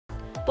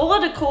Foil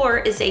Decor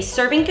is a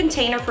serving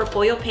container for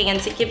foil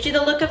pans. It gives you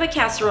the look of a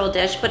casserole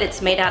dish, but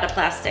it's made out of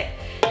plastic.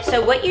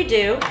 So what you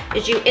do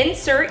is you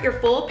insert your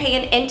foil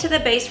pan into the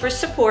base for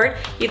support.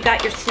 You've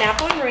got your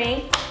snap-on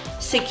ring,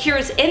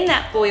 secures in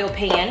that foil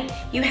pan.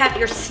 You have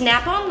your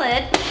snap-on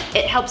lid.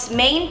 It helps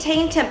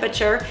maintain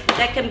temperature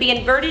that can be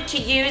inverted to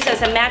use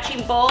as a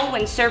matching bowl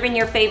when serving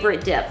your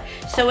favorite dip.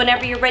 So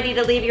whenever you're ready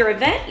to leave your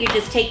event, you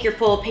just take your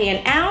foil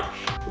pan out,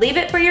 leave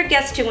it for your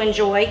guests to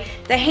enjoy.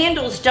 The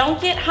handles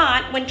don't get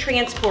hot when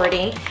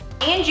transporting.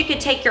 And you could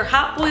take your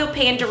hot foil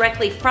pan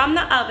directly from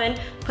the oven,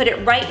 put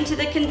it right into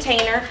the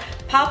container,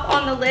 pop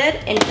on the lid,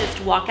 and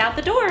just walk out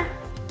the door.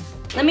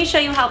 Let me show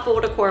you how Foil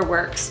Decor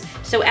works.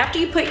 So after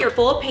you put your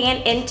foil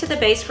pan into the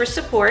base for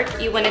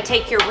support, you want to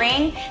take your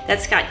ring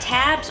that's got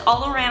tabs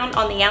all around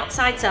on the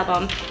outsides of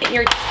them, and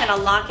you're just going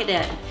to lock it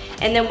in.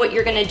 And then what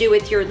you're going to do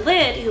with your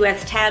lid, who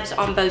has tabs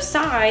on both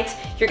sides,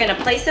 you're going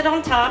to place it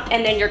on top,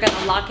 and then you're going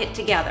to lock it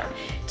together.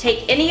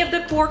 Take any of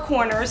the four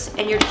corners,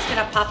 and you're just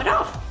going to pop it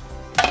off.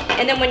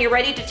 And then when you're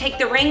ready to take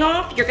the ring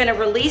off, you're going to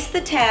release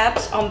the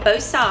tabs on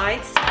both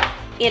sides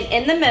and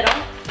in the middle.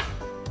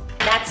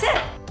 That's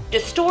it. To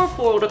store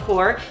Foil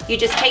Decor, you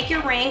just take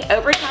your ring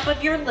over top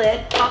of your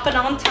lid, pop it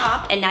on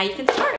top, and now you can start.